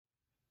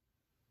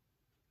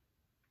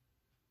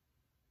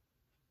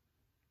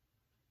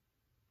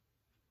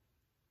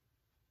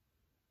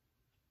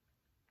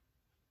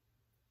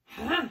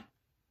Huh?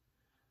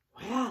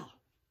 Well,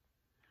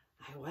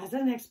 I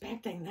wasn't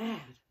expecting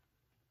that.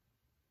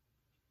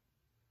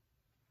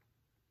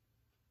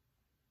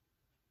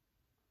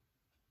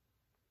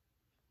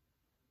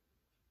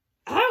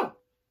 Oh,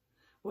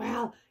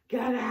 well,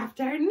 good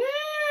afternoon.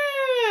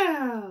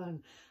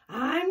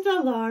 I'm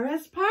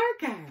Dolores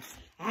Parker,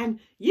 and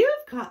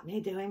you've caught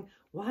me doing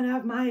one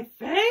of my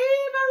favorite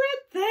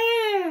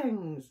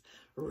things,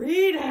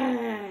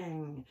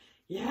 reading.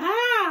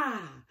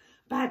 Yeah,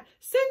 but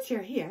since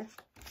you're here,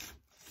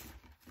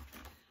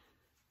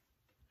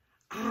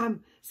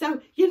 so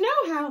you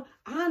know how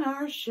on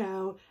our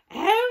show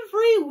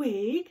every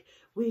week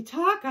we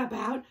talk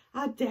about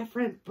a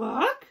different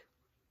book?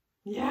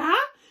 Yeah,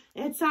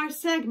 it's our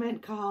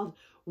segment called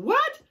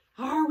What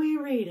Are We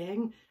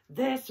Reading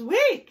This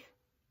Week?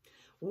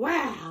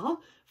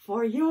 Well,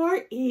 for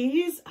your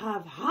ease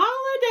of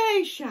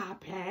holiday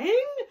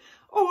shopping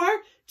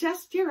or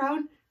just your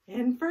own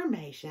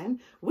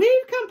information,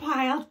 we've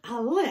compiled a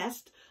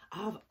list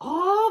of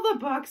all the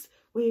books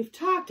we've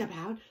talked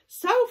about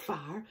so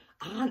far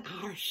on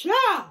our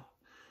show.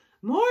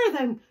 More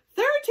than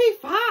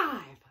 35.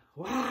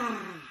 Wow.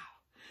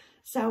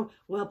 So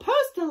we'll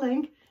post a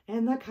link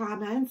in the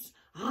comments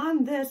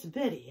on this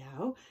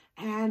video,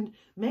 and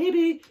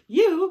maybe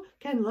you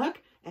can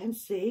look and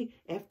see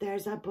if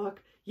there's a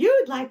book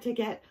you'd like to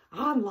get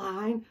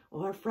online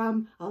or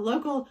from a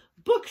local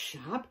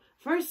bookshop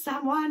for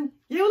someone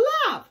you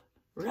love,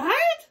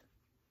 right?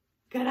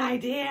 Good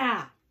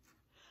idea.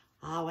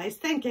 Always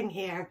thinking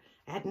here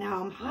at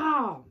Gnome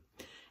Home.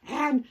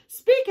 And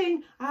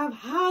speaking of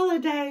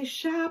holiday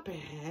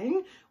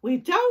shopping, we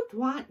don't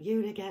want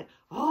you to get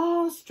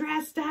all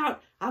stressed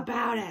out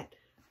about it.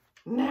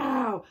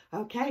 No,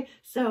 okay?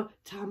 So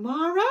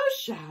tomorrow's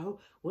show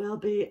will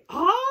be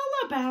all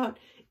about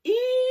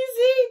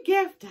easy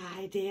gift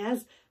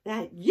ideas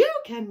that you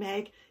can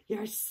make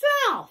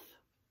yourself.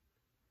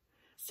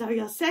 So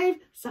you'll save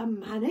some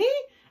money,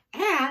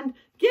 and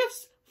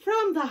gifts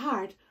from the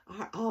heart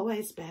are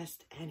always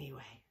best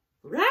anyway,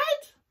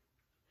 right?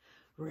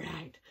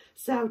 Right.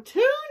 So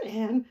tune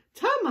in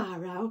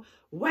tomorrow,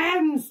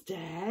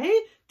 Wednesday,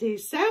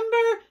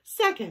 December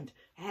 2nd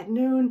at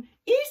noon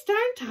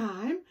Eastern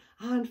Time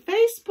on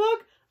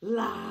Facebook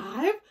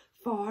Live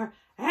for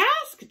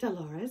Ask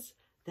Dolores,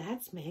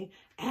 that's me,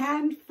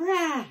 and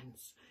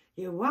friends.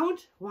 You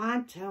won't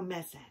want to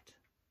miss it.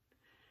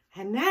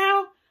 And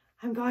now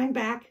I'm going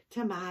back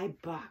to my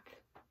book.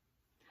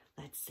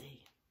 Let's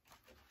see.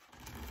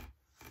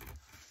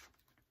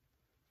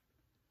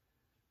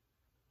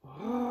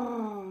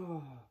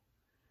 Oh,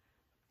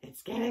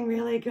 it's getting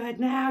really good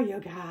now, you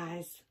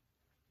guys.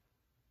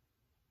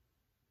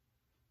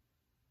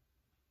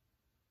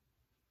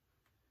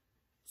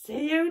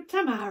 See you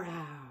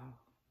tomorrow.